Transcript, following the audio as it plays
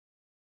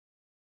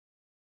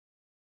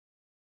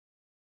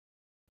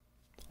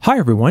Hi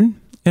everyone,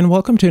 and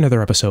welcome to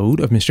another episode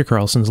of Mr.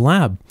 Carlson's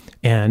Lab,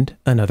 and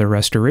another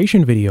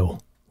restoration video.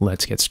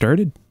 Let's get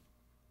started.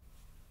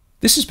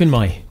 This has been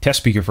my test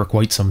speaker for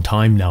quite some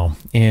time now,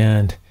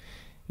 and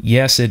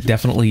yes, it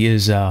definitely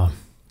is not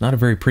a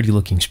very pretty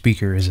looking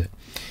speaker, is it?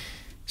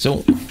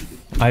 So,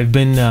 I've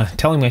been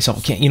telling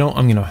myself,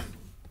 I'm gonna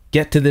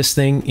get to this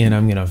thing, and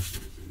I'm gonna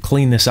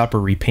clean this up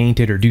or repaint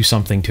it or do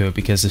something to it,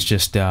 because it's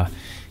just,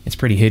 it's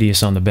pretty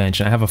hideous on the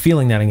bench, and I have a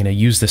feeling that I'm gonna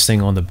use this thing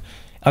on the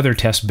other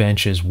test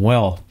bench as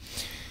well.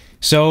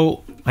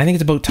 So I think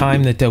it's about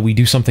time that we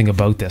do something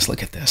about this.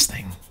 Look at this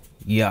thing.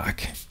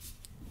 Yuck.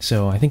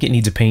 So I think it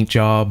needs a paint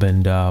job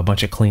and a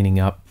bunch of cleaning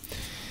up.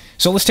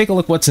 So let's take a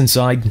look what's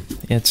inside.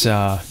 It's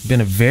been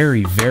a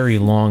very, very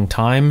long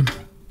time,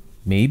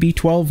 maybe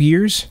 12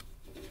 years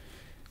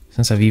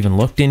since I've even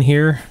looked in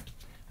here.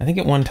 I think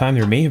at one time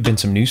there may have been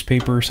some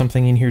newspaper or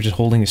something in here just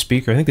holding the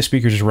speaker. I think the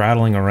speaker's just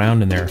rattling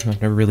around in there.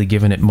 I've never really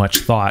given it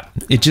much thought.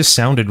 It just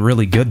sounded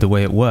really good the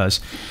way it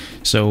was.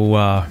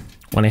 So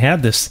when I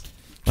got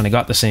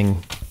this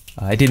thing,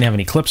 I didn't have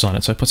any clips on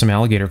it, so I put some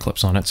alligator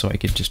clips on it so I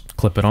could just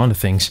clip it onto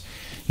things.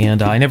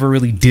 And I never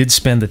really did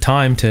spend the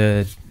time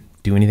to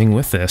do anything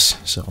with this.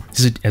 So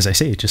as I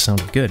say, it just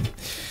sounded good.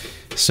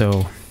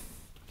 So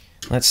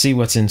let's see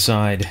what's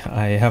inside.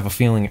 I have a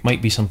feeling it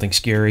might be something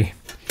scary.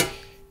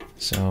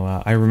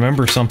 So I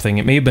remember something.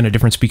 It may have been a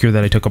different speaker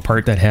that I took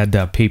apart that had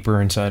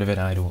paper inside of it.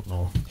 I don't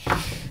know.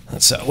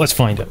 Let's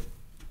find it.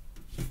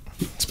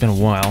 It's been a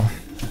while.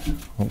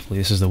 Hopefully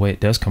this is the way it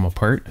does come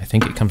apart. I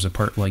think it comes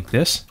apart like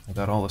this. I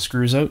got all the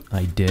screws out.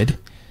 I did.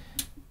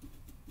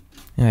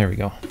 And there we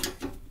go.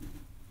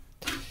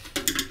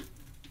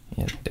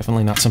 Yeah,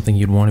 definitely not something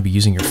you'd want to be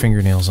using your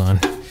fingernails on.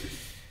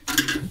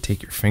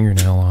 Take your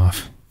fingernail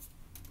off.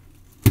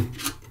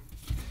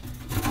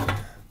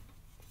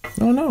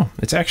 Oh no,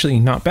 it's actually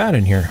not bad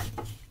in here.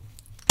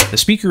 The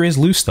speaker is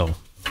loose though.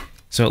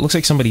 So it looks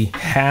like somebody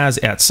has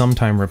at some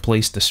time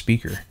replaced the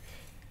speaker.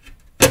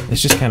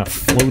 It's just kind of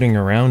floating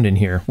around in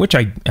here, which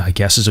I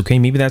guess is okay.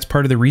 Maybe that's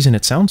part of the reason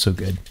it sounds so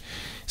good.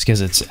 It's because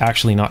it's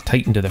actually not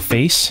tightened to the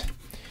face.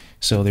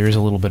 So there is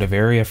a little bit of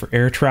area for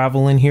air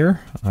travel in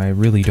here. I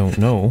really don't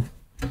know.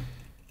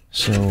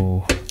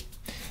 So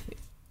it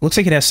looks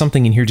like it has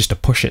something in here just to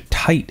push it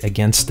tight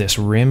against this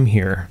rim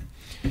here.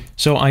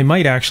 So I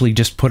might actually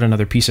just put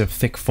another piece of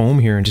thick foam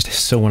here, and just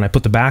so when I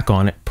put the back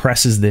on, it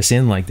presses this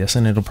in like this,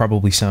 and it'll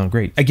probably sound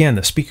great. Again,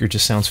 the speaker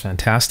just sounds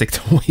fantastic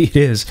the way it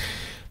is.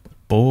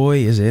 Boy,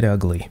 is it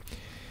ugly.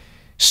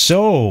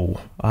 So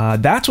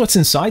that's what's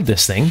inside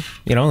this thing.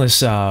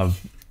 That's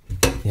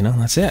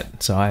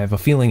it. So I have a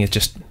feeling it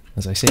just,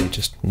 as I say, it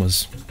just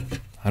was.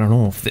 I don't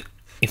know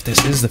if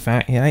this is the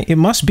fact. Yeah, it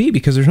must be,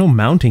 because there's no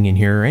mounting in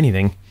here or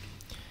anything.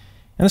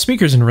 And the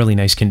speaker's in really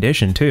nice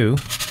condition too.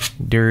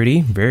 Dirty,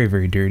 very,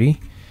 very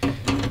dirty.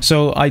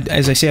 So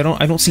as I say,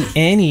 I don't see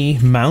any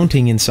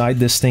mounting inside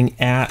this thing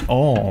at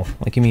all.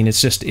 Like, I mean,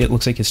 it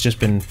looks like it's just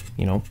been,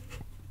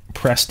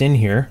 pressed in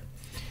here.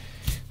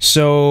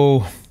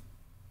 So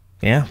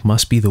yeah,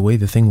 must be the way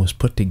the thing was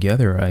put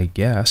together, I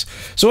guess.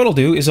 So what I'll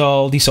do is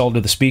I'll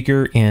desolder the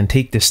speaker and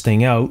take this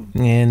thing out,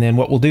 and then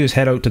what we'll do is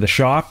head out to the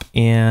shop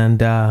and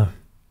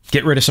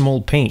get rid of some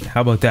old paint.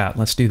 How about that?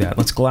 Let's do that.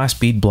 Let's glass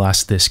bead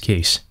blast this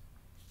case.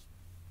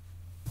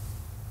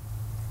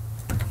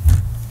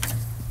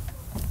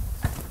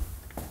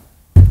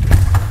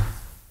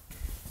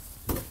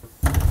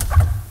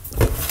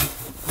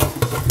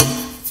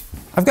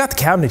 I've got the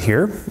cabinet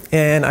here,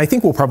 and I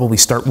think we'll probably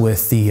start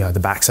with the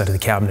back side of the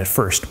cabinet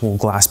first. We'll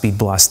glass bead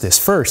blast this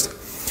first.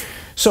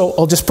 So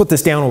I'll just put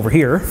this down over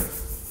here.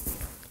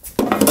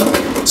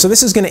 So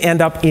this is going to end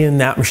up in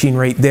that machine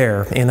right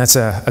there, and that's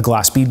a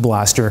glass bead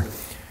blaster.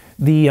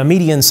 The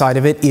median side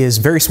of it is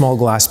very small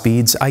glass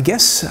beads. I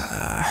guess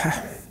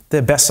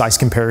the best size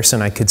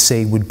comparison I could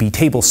say would be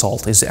table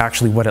salt is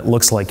actually what it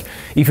looks like.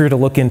 If you were to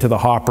look into the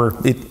hopper,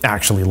 it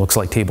actually looks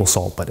like table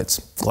salt, but it's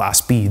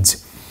glass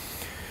beads.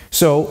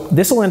 So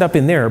this will end up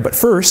in there, but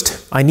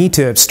first I need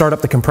to start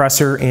up the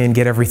compressor and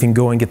get everything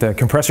going, get the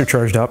compressor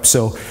charged up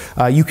so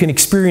you can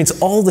experience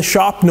all the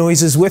shop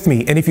noises with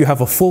me. And if you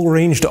have a full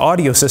ranged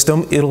audio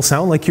system, it'll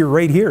sound like you're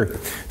right here.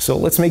 So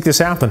let's make this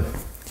happen.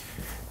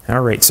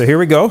 All right, so here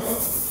we go.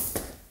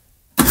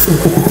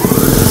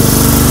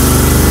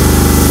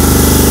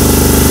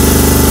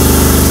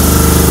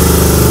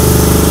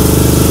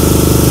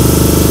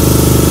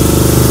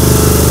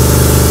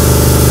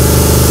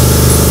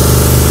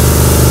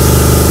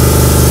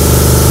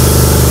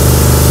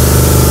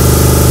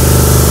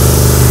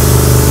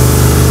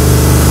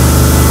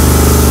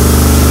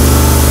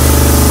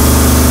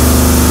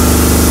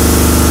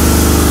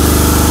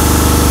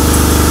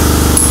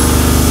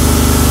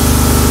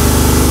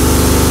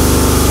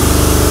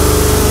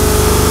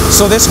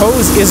 So this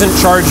hose isn't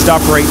charged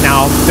up right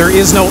now. There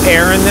is no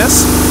air in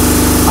this.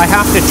 I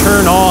have to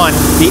turn on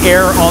the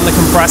air on the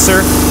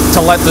compressor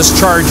to let this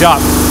charge up.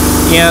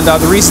 And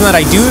the reason that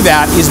I do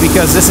that is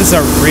because this is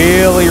a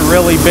really,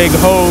 really big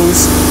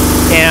hose,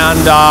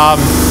 and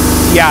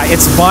yeah,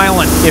 it's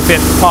violent if it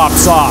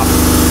pops off.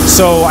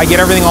 So I get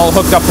everything all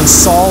hooked up and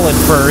solid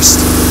first,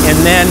 and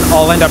then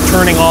I'll end up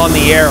turning on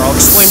the air. I'll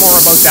explain more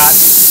about that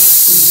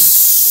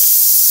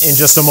in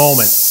just a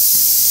moment.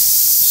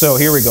 So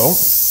here we go.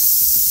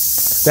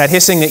 That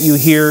hissing that you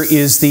hear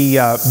is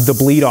the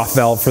bleed-off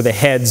valve for the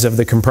heads of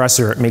the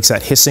compressor. It makes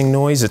that hissing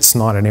noise. It's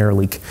not an air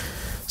leak.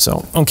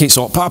 So, okay,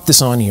 so I'll pop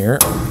this on here.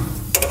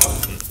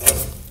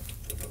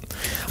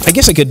 I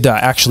guess I could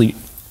actually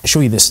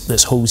show you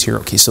this hose here.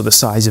 Okay, so the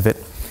size of it.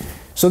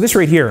 So this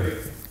right here,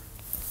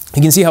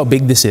 you can see how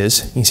big this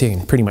is. You can see I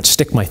can pretty much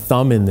stick my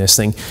thumb in this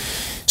thing.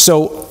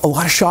 So a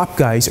lot of shop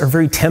guys are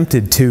very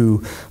tempted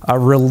to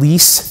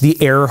release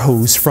the air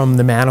hose from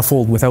the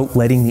manifold without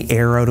letting the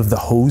air out of the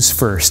hose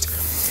first.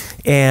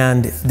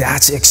 And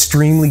that's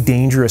extremely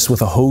dangerous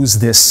with a hose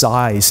this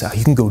size.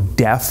 You can go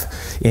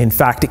deaf. In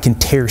fact, it can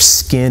tear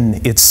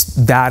skin. It's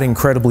that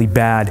incredibly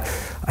bad.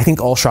 I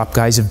think all shop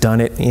guys have done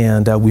it,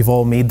 and we've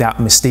all made that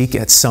mistake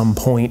at some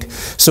point.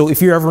 So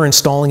if you're ever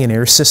installing an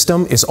air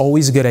system, it's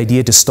always a good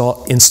idea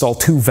to install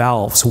two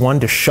valves. One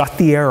to shut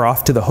the air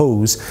off to the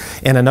hose,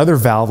 and another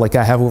valve, like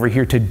I have over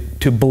here,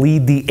 to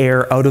bleed the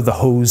air out of the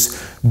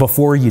hose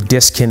before you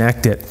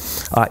disconnect it.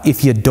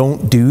 If you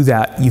don't do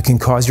that, you can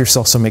cause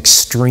yourself some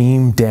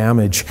extreme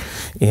damage.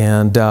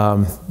 And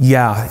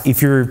yeah,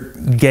 if you're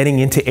getting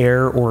into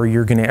air or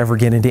you're going to ever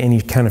get into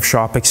any kind of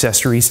shop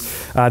accessories,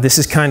 this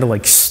is kind of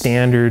like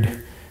standard,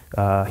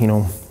 you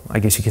know, I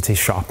guess you could say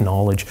shop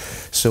knowledge.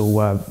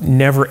 So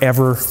never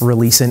ever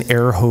release an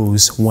air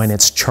hose when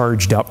it's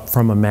charged up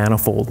from a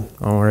manifold,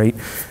 all right?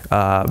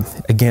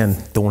 Again,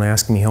 don't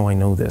ask me how I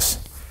know this.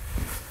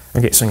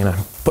 Okay, so I'm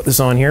gonna put this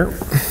on here.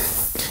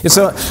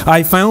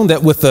 I found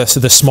that with the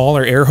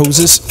smaller air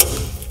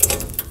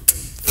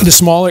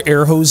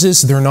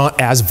hoses, they're not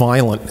as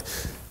violent.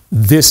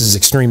 This is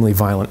extremely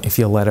violent if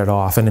you let it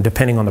off, and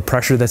depending on the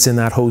pressure that's in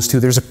that hose too,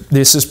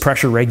 this is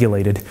pressure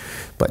regulated,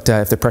 but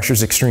if the pressure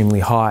is extremely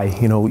high,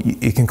 you know,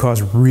 it can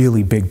cause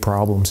really big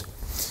problems.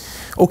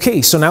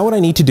 Okay, so now what I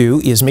need to do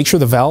is make sure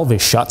the valve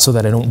is shut so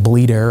that I don't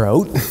bleed air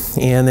out,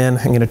 and then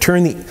I'm going to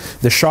turn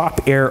the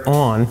shop air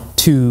on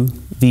to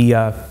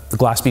the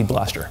glass bead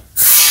blaster.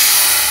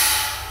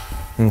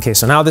 Okay,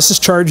 so now this is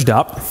charged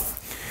up,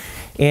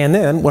 and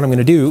then what I'm going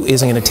to do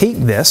is I'm going to take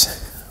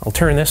this, I'll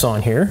turn this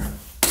on here,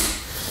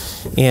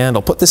 and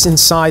I'll put this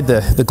inside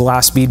the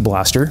glass bead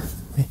blaster.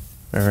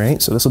 All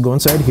right, so this will go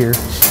inside here.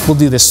 We'll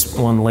do this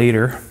one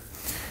later.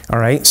 All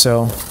right,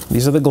 so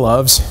these are the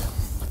gloves.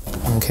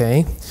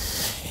 Okay,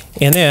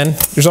 and then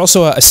there's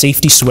also a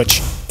safety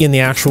switch in the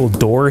actual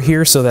door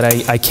here so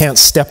that I can't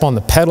step on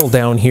the pedal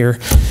down here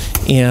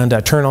and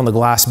turn on the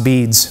glass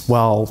beads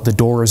while the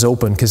door is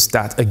open, because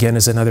that again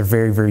is another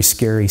very, very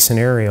scary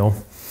scenario.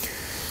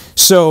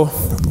 So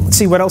let's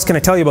see, what else can I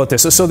tell you about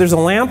this? So there's a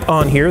lamp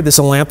on here. This is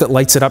a lamp that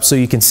lights it up so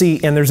you can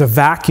see, and there's a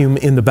vacuum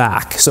in the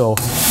back. So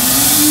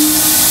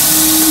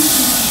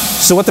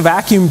what the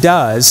vacuum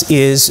does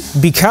is,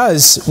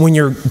 because when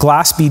you're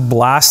glass bead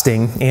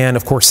blasting, and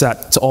of course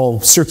that's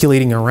all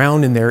circulating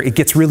around in there, it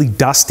gets really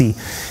dusty,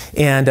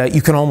 and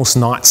you can almost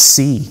not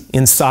see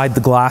inside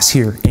the glass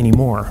here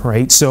anymore,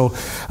 right? So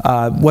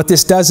what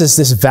this does is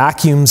this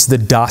vacuums the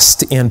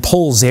dust and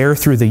pulls air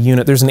through the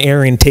unit. There's an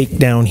air intake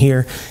down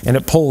here, and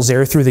it pulls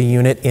air through the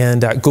unit,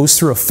 and goes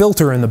through a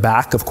filter in the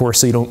back, of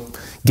course, so you don't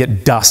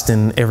get dust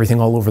and everything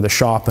all over the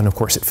shop, and of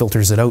course it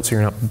filters it out so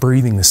you're not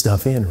breathing the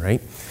stuff in,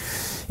 right?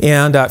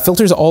 And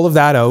filters all of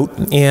that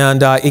out,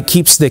 and it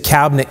keeps the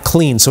cabinet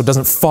clean so it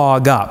doesn't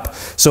fog up.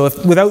 So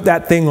without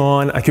that thing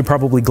on, I could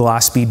probably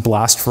glass bead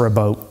blast for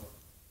about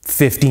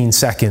 15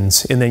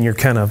 seconds, and then you're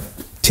kind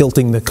of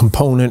tilting the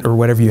component or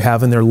whatever you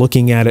have in there,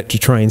 looking at it to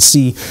try and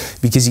see,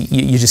 because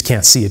you just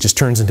can't see. It just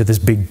turns into this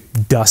big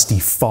dusty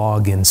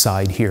fog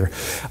inside here.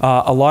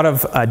 A lot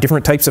of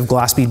different types of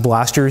glass bead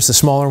blasters, the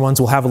smaller ones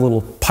will have a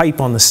little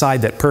pipe on the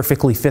side that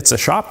perfectly fits a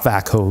shop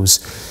vac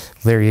hose.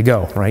 There you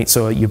go, right?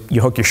 So you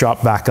hook your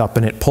shop vac up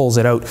and it pulls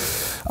it out.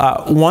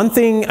 One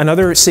thing,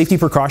 another safety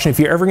precaution, if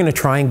you're ever gonna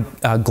try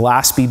and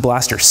glass bead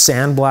blast or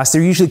sand blast,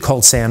 they're usually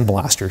called sand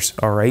blasters,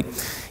 all right?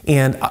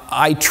 And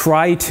I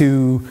try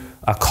to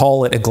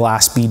call it a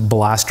glass bead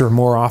blaster.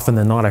 More often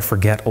than not, I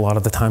forget a lot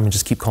of the time and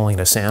just keep calling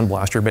it a sand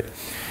blaster. But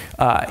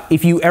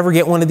if you ever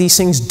get one of these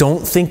things,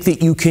 don't think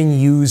that you can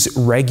use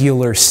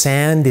regular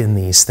sand in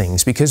these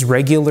things, because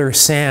regular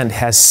sand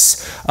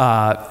has,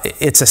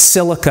 it's a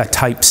silica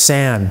type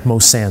sand.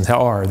 Most sands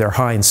are, they're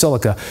high in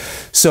silica.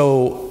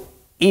 So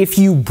if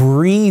you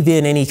breathe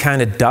in any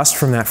kind of dust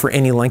from that for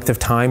any length of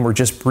time, or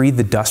just breathe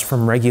the dust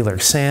from regular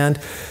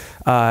sand,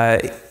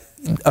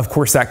 of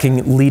course that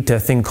can lead to a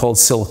thing called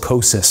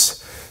silicosis.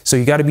 So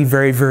you got to be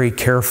very, very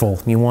careful.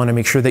 You want to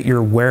make sure that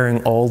you're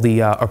wearing all the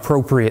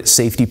appropriate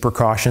safety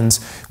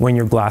precautions when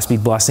you're glass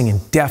bead blasting,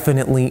 and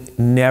definitely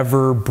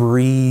never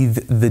breathe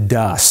the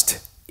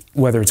dust.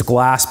 Whether it's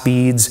glass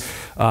beads,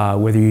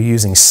 whether you're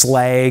using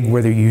slag,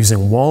 whether you're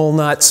using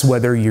walnuts,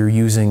 whether you're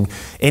using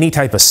any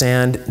type of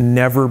sand,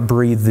 never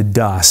breathe the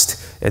dust.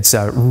 It's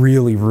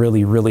really,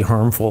 really, really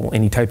harmful.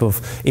 Any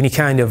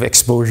kind of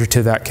exposure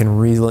to that can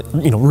really,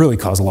 really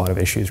cause a lot of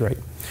issues, right?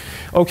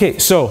 Okay,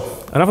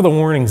 so enough of the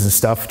warnings and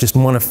stuff. Just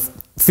want to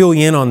fill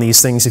you in on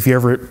these things. If you're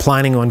ever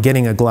planning on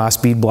getting a glass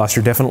bead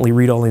blaster, definitely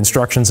read all the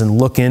instructions and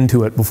look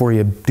into it before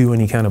you do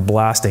any kind of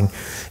blasting.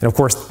 And of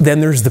course, then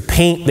there's the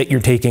paint that you're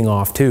taking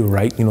off too,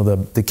 right? You know,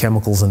 the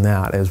chemicals in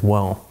that as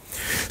well.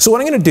 So what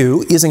I'm going to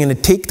do is I'm going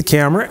to take the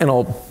camera and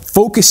I'll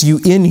focus you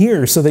in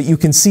here so that you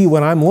can see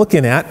what I'm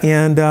looking at,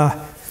 and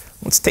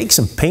let's take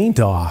some paint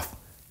off.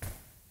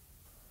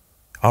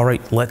 All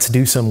right, let's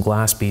do some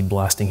glass bead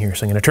blasting here.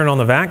 So I'm going to turn on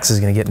the vac. This is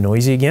going to get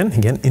noisy again.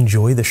 Again,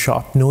 enjoy the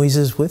shop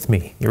noises with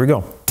me. Here we go.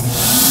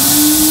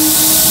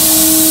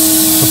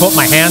 I'll put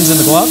my hands in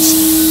the gloves,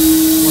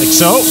 like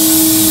so.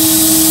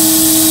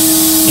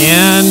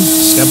 And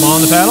step on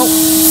the paddle.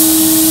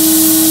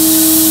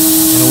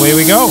 And away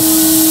we go.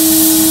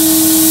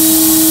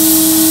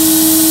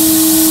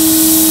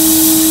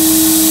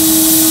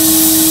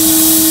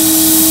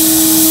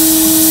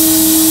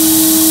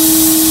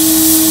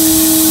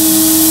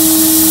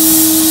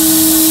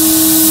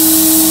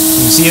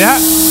 See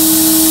that?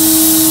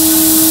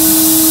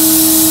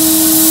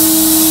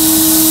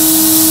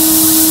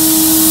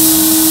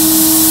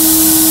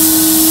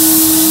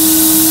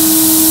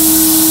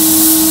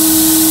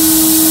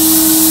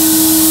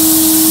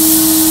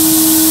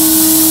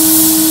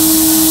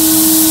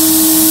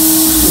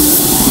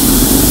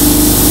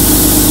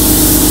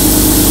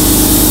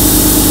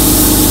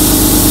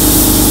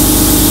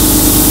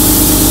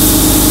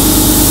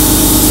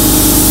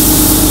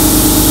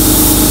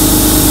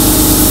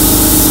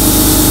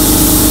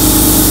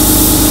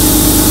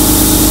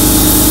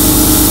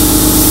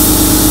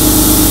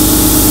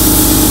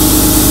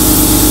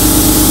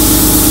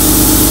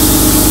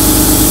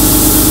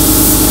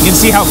 You can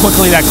see how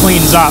quickly that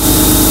cleans up.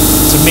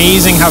 It's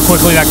amazing how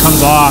quickly that comes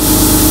off.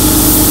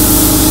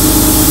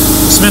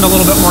 Spend a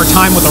little bit more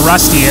time with the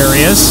rusty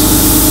areas.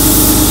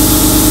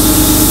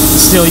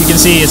 Still, you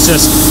can see I'll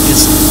just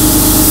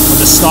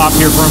stop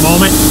here for a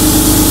moment.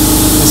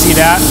 You see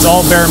that? It's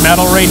all bare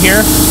metal right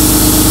here.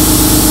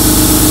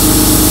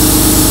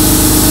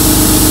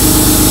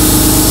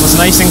 So it's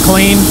nice and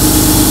clean.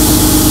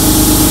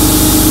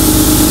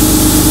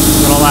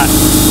 Got all that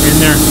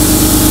in there.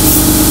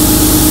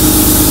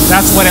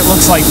 That's what it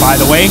looks like, by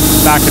the way.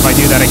 In fact, if I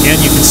do that again,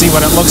 you can see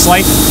what it looks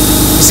like.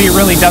 You see, it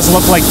really does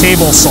look like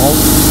table salt.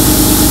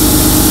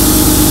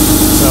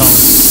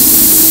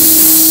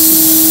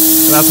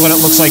 So that's what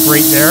it looks like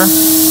right there.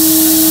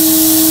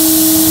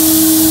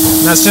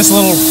 And that's just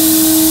little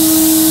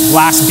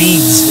glass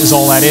beads is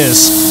all that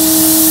is.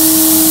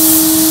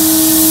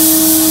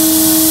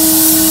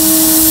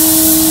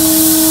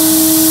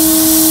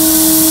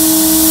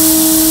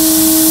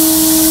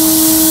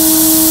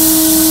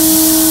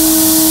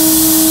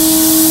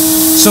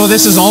 So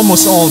this is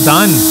almost all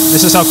done.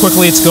 This is how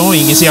quickly it's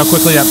going. You can see how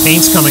quickly that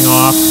paint's coming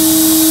off.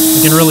 I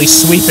can really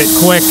sweep it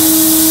quick.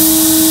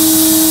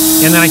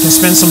 And then I can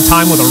spend some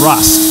time with a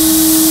rust.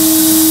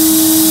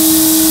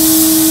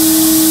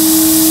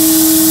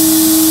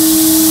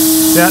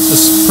 That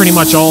is pretty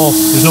much all.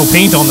 There's no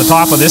paint on the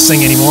top of this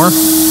thing anymore.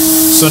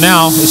 So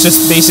now it's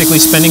just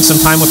basically spending some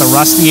time with the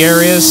rusty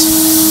areas.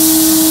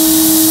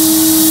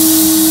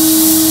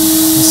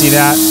 You see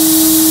that?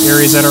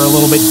 Areas that are a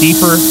little bit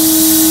deeper.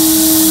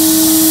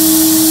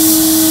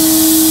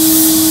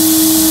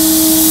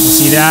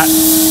 See that?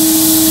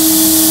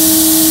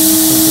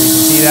 Hopefully you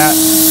can see that.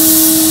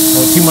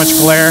 Oh, too much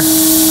glare.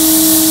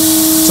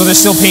 So there's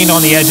still paint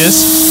on the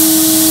edges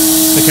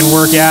that can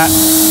work at.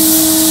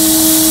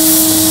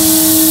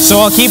 So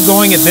I'll keep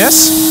going at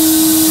this,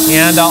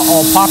 and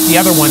I'll pop the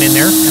other one in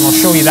there, and I'll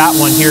show you that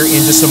one here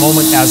in just a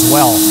moment as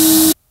well.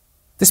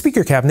 The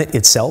speaker cabinet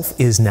itself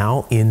is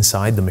now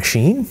inside the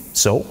machine,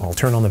 so I'll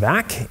turn on the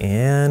vac,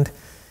 and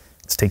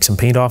let's take some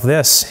paint off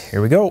this.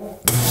 Here we go.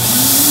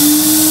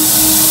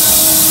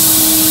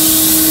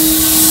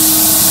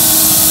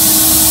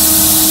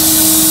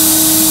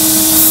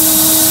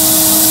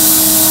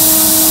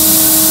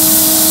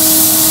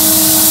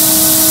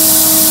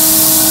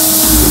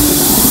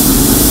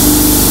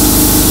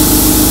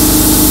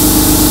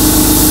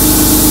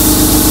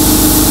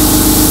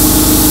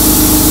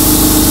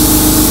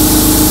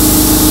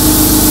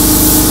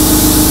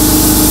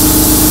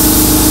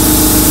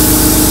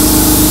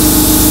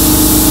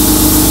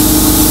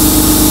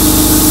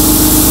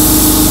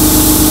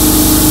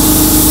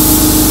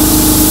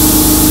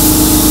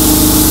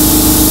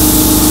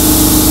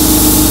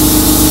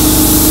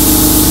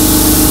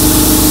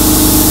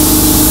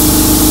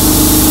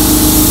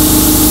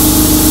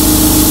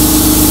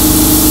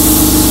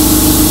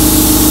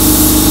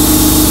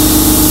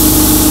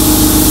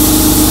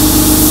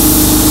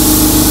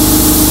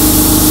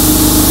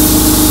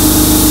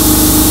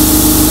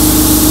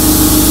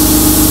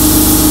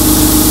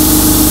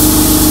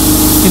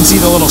 You can see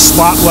the little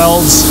spot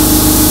welds.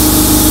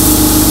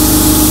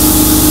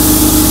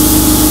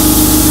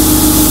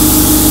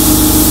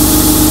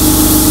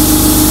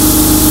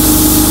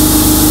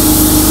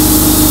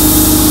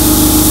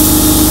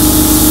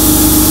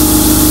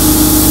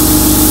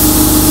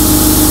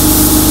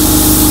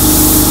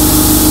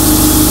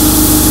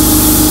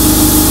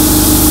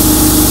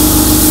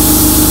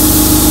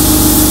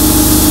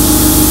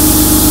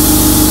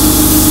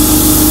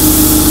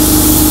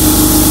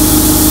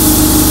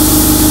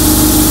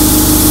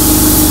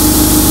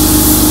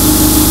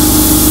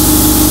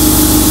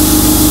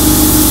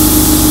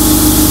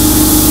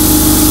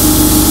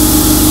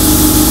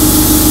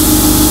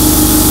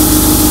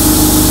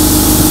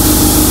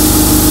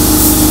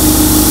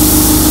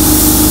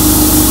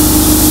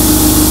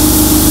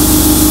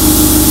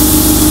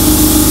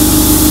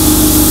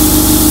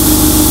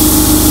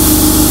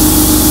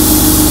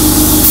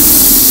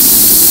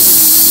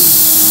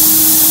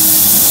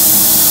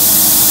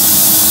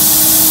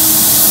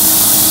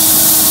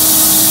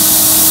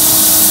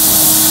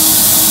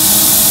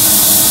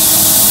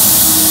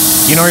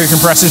 You know your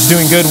compressor's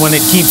doing good when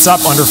it keeps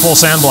up under full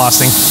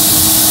sandblasting.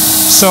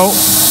 So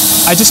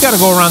I just got to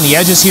go around the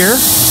edges here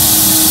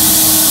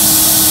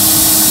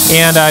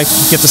and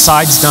get the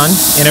sides done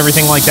and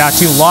everything like that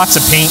too. Lots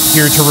of paint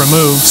here to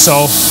remove,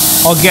 so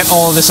I'll get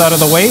all of this out of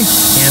the way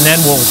and then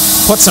we'll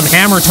put some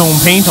hammer tone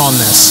paint on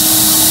this.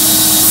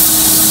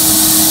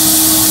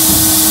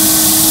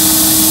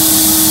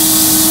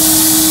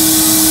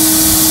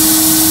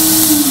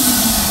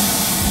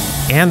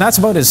 And that's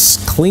about as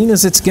clean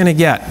as it's gonna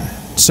get.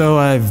 So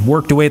I've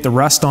worked away at the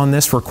rust on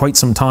this for quite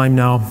some time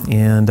now,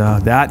 and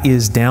that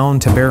is down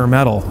to bare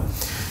metal.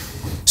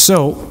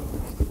 So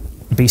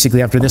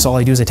basically after this, all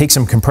I do is I take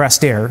some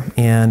compressed air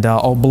and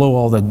I'll blow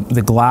all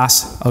the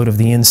glass out of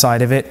the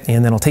inside of it,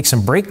 and then I'll take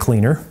some brake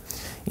cleaner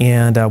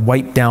and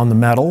wipe down the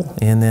metal,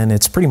 and then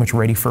it's pretty much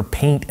ready for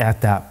paint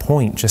at that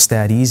point, just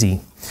that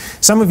easy.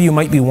 Some of you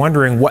might be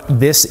wondering what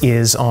this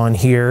is on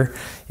here,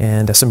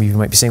 and some of you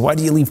might be saying, why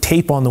do you leave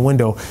tape on the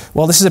window?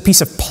 Well, this is a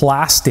piece of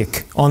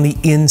plastic on the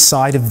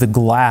inside of the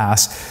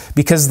glass.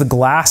 Because the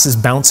glass is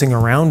bouncing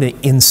around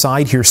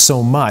inside here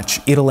so much,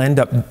 it'll end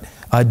up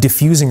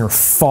diffusing or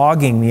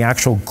fogging the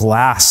actual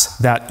glass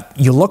that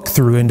you look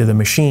through into the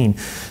machine.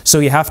 So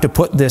you have to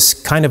put this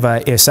kind of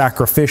a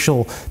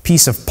sacrificial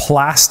piece of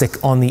plastic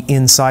on the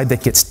inside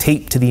that gets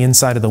taped to the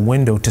inside of the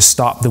window to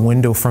stop the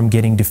window from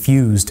getting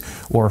diffused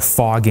or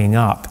fogging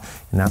up.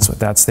 And that's what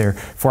that's there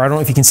for. I don't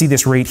know if you can see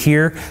this right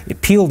here.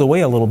 It peeled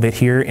away a little bit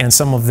here, and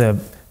some of the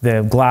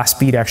glass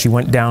bead actually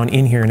went down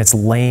in here, and it's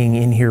laying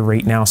in here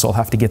right now, so I'll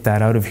have to get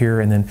that out of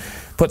here and then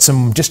put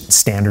some just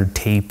standard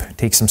tape,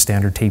 take some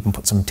standard tape and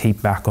put some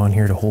tape back on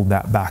here to hold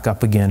that back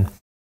up again.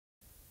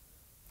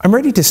 I'm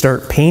ready to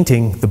start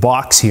painting the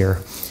box here,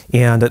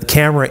 and the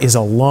camera is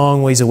a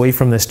long ways away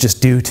from this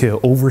just due to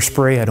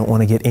overspray. I don't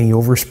want to get any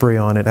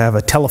overspray on it. I have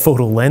a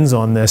telephoto lens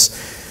on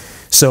this,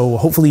 so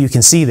hopefully you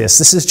can see this.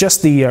 This is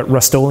just the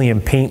Rust-Oleum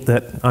paint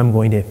that I'm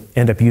going to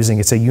end up using.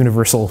 It's a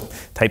universal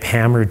type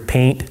hammered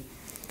paint,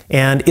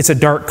 and it's a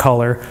dark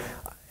color.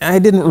 I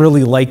didn't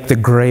really like the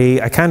gray.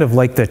 I kind of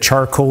like the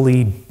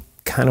charcoaly,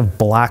 kind of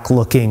black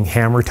looking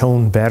hammer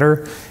tone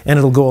better, and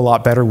it'll go a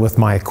lot better with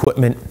my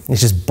equipment. It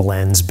just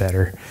blends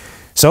better.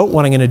 So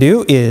what I'm gonna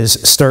do is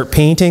start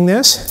painting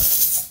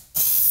this.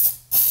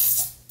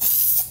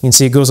 You can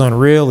see it goes on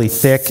really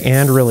thick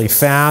and really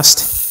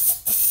fast.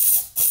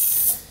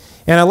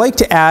 And I like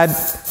to add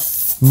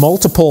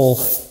multiple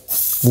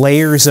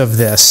layers of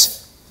this.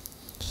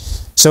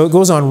 So it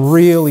goes on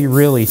really,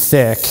 really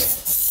thick.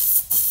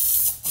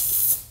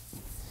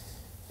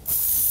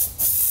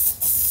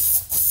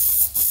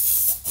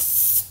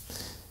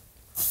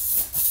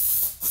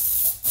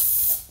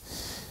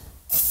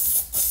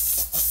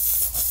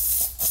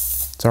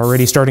 It's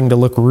already starting to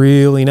look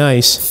really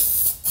nice.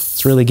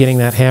 It's really getting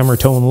that hammer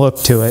tone look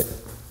to it.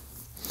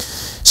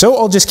 So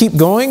I'll just keep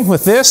going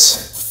with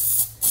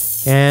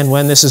this, and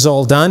when this is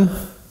all done,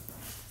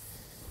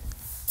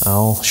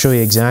 I'll show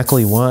you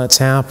exactly what's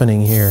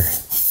happening here.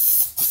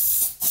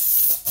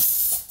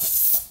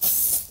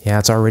 Yeah,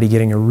 it's already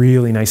getting a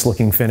really nice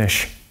looking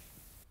finish.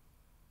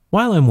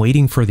 While I'm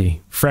waiting for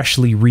the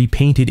freshly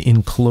repainted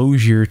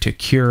enclosure to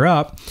cure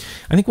up,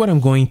 I think what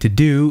I'm going to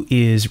do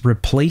is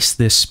replace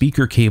this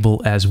speaker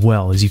cable as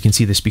well. As you can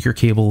see, the speaker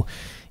cable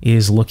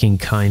is looking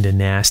kind of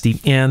nasty,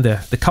 and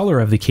the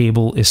color of the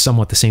cable is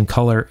somewhat the same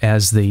color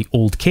as the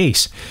old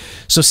case.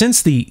 So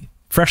since the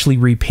freshly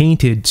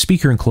repainted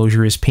speaker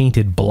enclosure is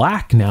painted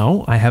black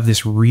now, I have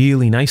this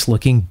really nice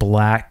looking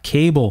black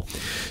cable.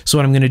 So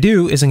what I'm going to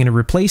do is I'm going to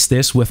replace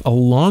this with a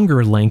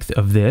longer length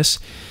of this,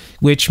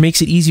 which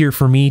makes it easier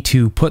for me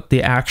to put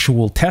the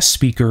actual test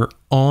speaker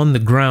on the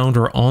ground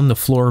or on the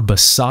floor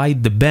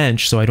beside the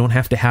bench, so I don't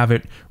have to have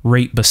it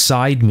right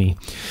beside me.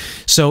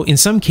 So in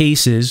some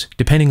cases,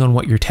 depending on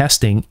what you're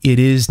testing, it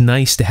is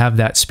nice to have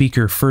that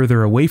speaker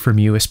further away from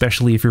you,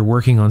 especially if you're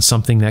working on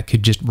something that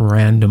could just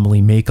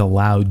randomly make a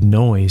loud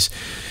noise.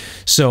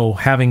 So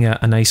having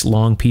a nice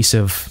long piece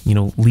of,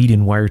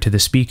 lead-in wire to the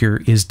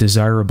speaker is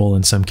desirable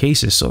in some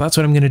cases. So that's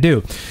what I'm going to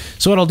do.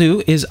 So what I'll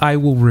do is I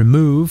will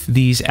remove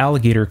these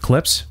alligator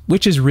clips,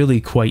 which is really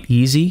quite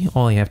easy.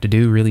 All I have to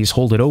do really is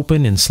hold it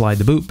open and slide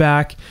the boot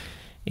back.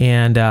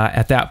 And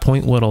at that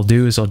point, what I'll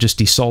do is I'll just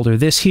desolder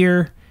this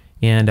here,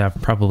 and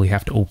probably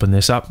have to open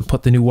this up and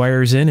put the new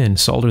wires in and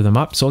solder them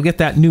up. So I'll get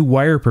that new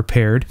wire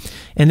prepared,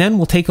 and then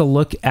we'll take a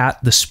look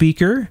at the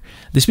speaker.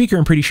 The speaker,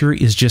 I'm pretty sure,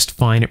 is just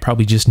fine. It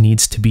probably just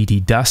needs to be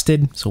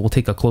dedusted, so we'll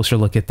take a closer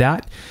look at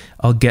that.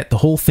 I'll get the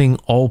whole thing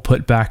all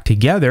put back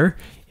together,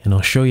 and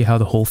I'll show you how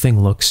the whole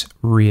thing looks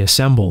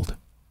reassembled.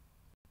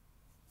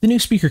 The new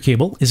speaker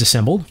cable is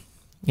assembled,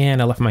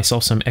 and I left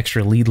myself some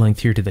extra lead length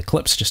here to the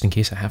clips just in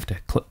case I have to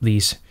clip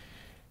these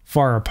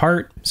far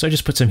apart. So I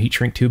just put some heat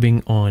shrink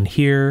tubing on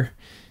here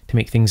to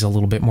make things a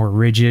little bit more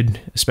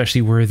rigid,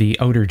 especially where the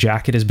outer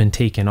jacket has been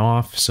taken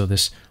off. So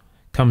this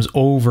comes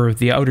over,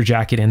 the outer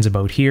jacket ends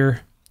about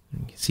here.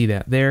 You can see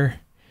that there.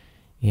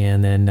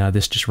 And then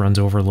this just runs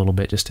over a little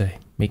bit just to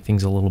make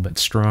things a little bit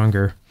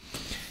stronger.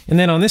 And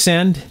then on this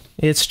end,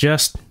 it's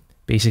just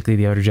basically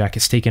the outer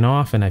jacket's taken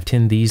off, and I've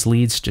tinned these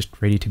leads just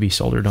ready to be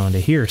soldered onto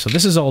here. So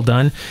this is all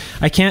done.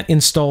 I can't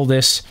install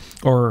this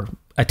or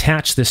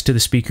attach this to the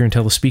speaker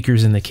until the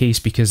speaker's in the case,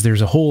 because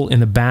there's a hole in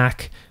the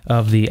back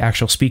of the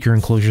actual speaker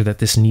enclosure that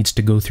this needs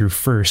to go through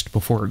first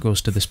before it goes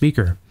to the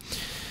speaker.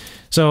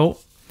 So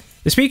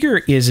the speaker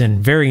is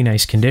in very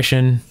nice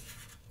condition.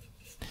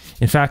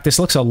 In fact, this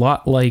looks a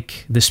lot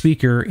like the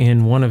speaker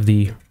in one of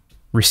the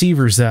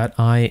receivers that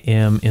I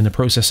am in the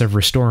process of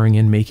restoring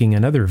and making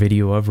another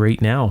video of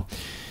right now.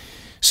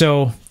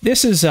 So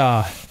this is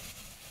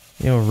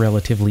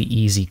relatively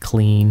easy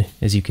clean,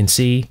 as you can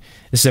see.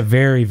 This is a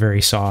very,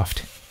 very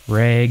soft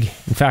rag.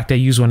 In fact, I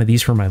use one of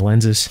these for my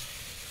lenses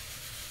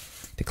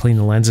to clean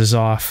the lenses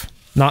off.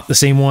 Not the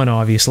same one,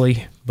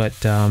 obviously, but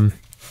yeah,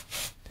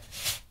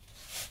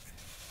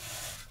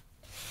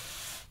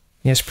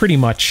 it's pretty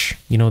much,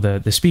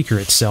 the speaker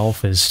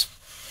itself is,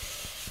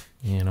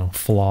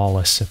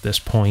 flawless at this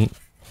point.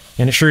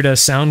 And it sure does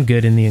sound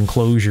good in the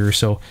enclosure,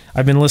 so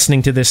I've been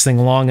listening to this thing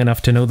long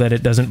enough to know that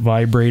it doesn't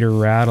vibrate or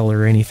rattle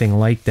or anything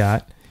like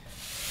that.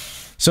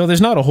 So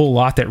there's not a whole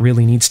lot that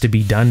really needs to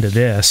be done to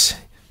this.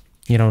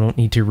 Don't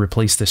need to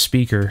replace the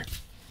speaker.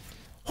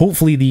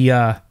 Hopefully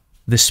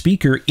the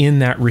speaker in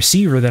that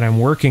receiver that I'm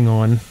working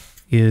on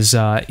is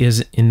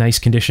in nice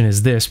condition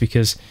as this,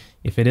 because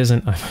if it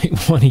isn't, I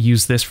might want to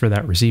use this for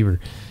that receiver.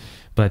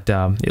 But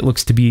it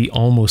looks to be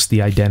almost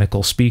the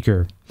identical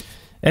speaker.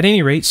 At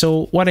any rate,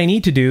 so what I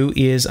need to do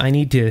is I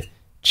need to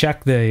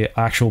check the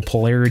actual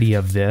polarity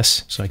of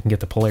this so I can get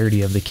the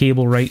polarity of the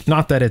cable right.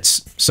 Not that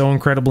it's so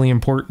incredibly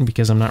important,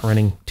 because I'm not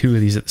running two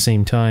of these at the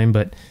same time,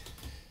 but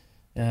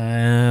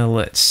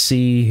let's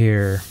see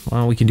here.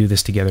 Well, we can do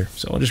this together.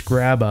 So I'll just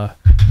grab a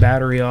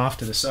battery off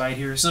to the side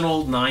here. It's an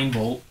old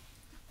 9-volt.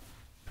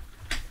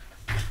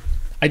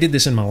 I did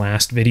this in my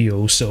last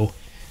video, so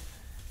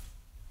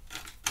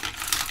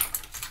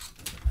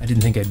I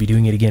didn't think I'd be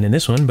doing it again in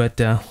this one, but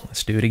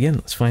let's do it again.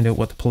 Let's find out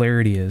what the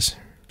polarity is.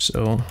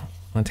 So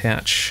I'll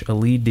attach a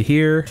lead to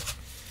here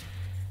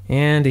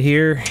and to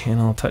here,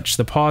 and I'll touch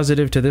the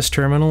positive to this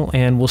terminal,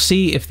 and we'll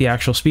see if the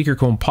actual speaker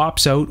cone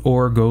pops out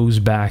or goes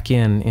back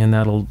in, and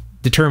that'll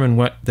determine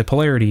what the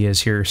polarity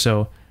is here.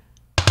 So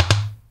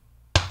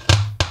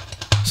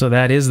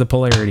that is the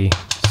polarity.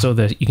 So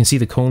that you can see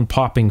the cone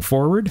popping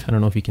forward. I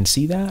don't know if you can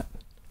see that.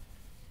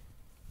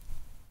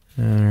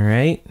 All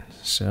right,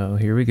 so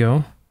here we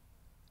go.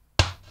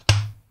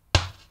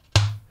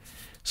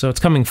 So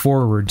it's coming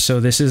forward, so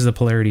this is the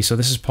polarity. So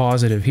this is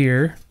positive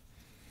here.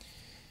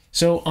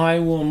 So I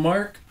will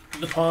mark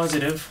the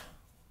positive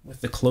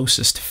with the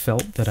closest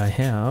felt that I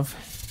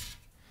have,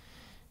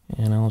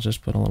 and I'll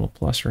just put a little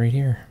plus right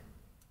here.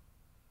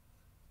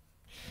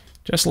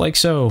 Just like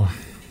so.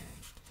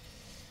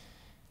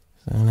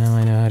 So now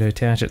I know how to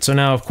attach it. So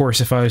now, of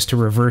course, if I was to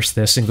reverse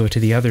this and go to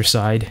the other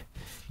side,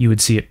 you would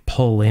see it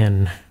pull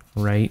in,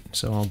 right?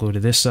 So I'll go to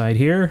this side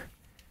here.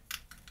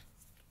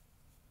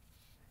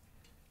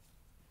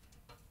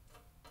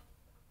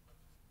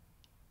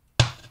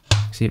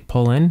 See it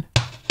pull in.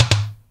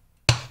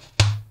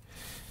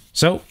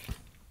 So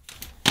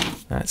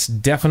that's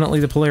definitely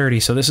the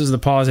polarity. So this is the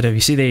positive. You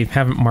see they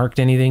haven't marked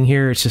anything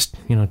here. It's just,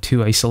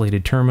 two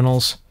isolated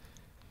terminals.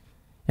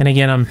 And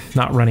again, I'm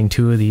not running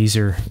two of these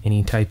or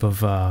any type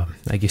of,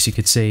 I guess you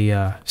could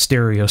say,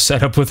 stereo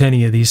setup with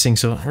any of these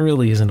things. So it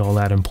really isn't all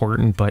that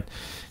important. But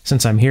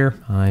since I'm here,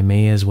 I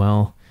may as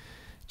well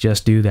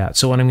just do that.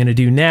 So what I'm going to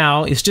do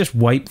now is just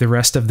wipe the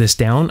rest of this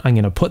down. I'm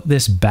going to put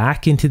this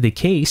back into the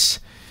case,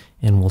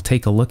 and we'll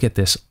take a look at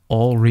this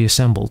all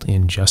reassembled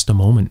in just a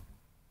moment.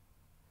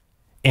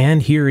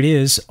 And here it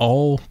is,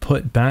 all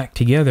put back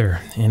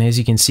together. And as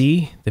you can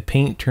see, the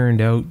paint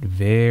turned out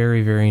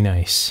very, very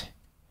nice.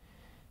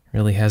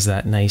 Really has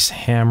that nice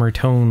hammer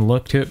tone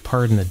look to it.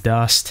 Pardon the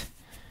dust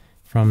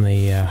from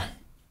the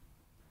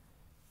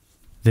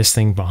this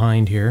thing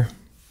behind here.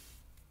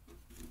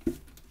 You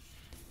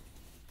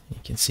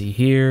can see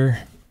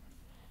here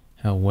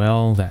how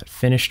well that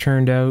finish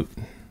turned out.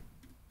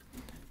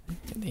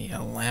 Get the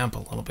lamp a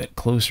little bit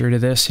closer to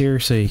this here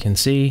so you can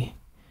see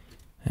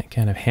that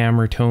kind of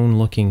hammer tone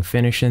looking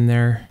finish in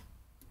there.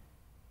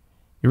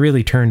 It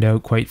really turned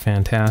out quite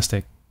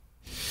fantastic.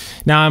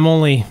 Now I'm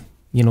only,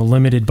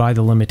 limited by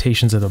the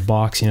limitations of the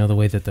box, the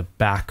way that the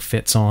back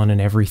fits on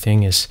and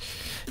everything is,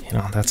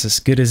 that's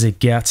as good as it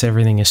gets.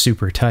 Everything is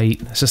super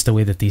tight. It's just the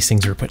way that these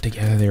things are put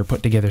together. They're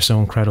put together so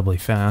incredibly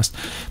fast.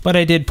 But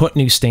I did put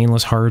new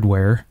stainless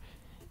hardware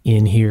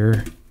in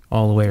here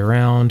all the way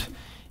around,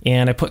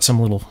 and I put some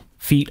little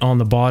feet on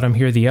the bottom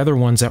here. The other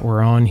ones that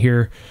were on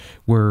here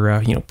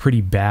were,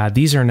 pretty bad.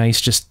 These are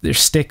nice, just they're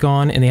stick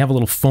on, and they have a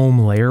little foam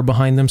layer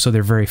behind them, so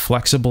they're very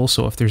flexible.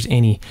 So if there's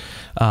any,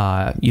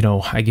 I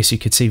guess you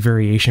could say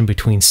variation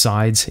between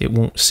sides, it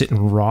won't sit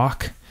and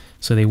rock.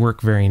 So they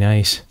work very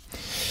nice.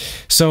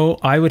 So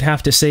I would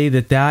have to say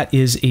that that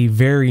is a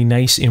very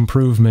nice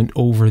improvement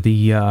over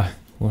the,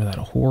 or that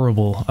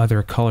horrible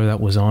other color that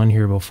was on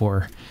here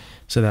before.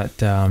 So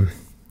that,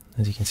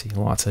 as you can see,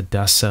 lots of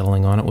dust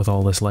settling on it with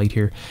all this light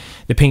here.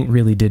 The paint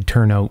really did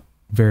turn out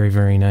very,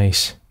 very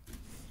nice.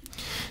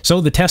 So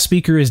the test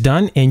speaker is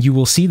done, and you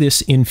will see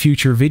this in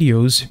future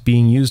videos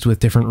being used with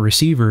different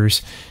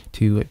receivers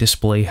to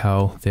display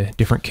how the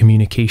different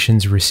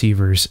communications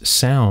receivers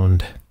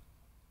sound.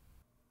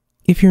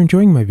 If you're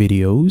enjoying my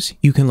videos,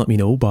 you can let me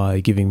know by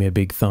giving me a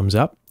big thumbs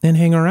up and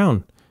hang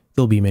around.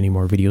 There'll be many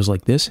more videos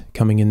like this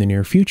coming in the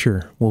near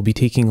future. We'll be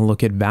taking a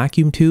look at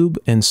vacuum tube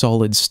and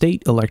solid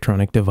state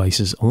electronic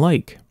devices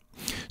alike.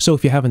 So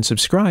if you haven't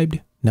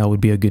subscribed, now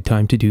would be a good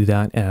time to do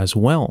that as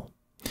well.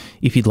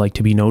 If you'd like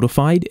to be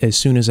notified as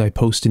soon as I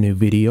post a new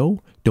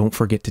video, don't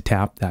forget to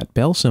tap that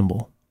bell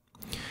symbol.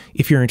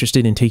 If you're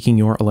interested in taking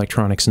your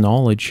electronics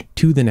knowledge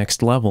to the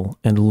next level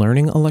and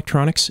learning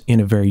electronics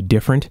in a very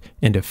different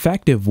and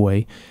effective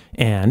way,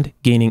 and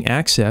gaining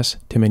access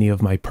to many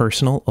of my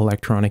personal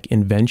electronic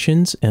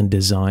inventions and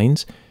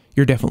designs,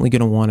 you're definitely going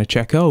to want to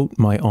check out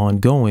my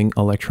ongoing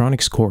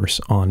electronics course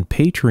on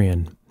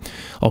Patreon.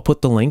 I'll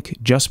put the link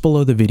just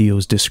below the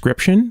video's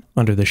description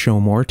under the Show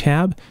More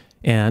tab,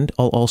 and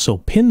I'll also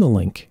pin the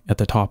link at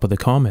the top of the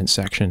comments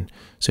section.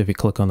 So if you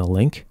click on the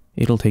link,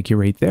 it'll take you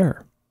right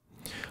there.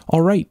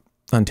 All right,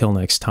 until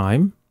next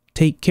time,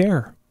 take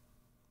care.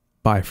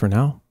 Bye for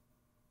now.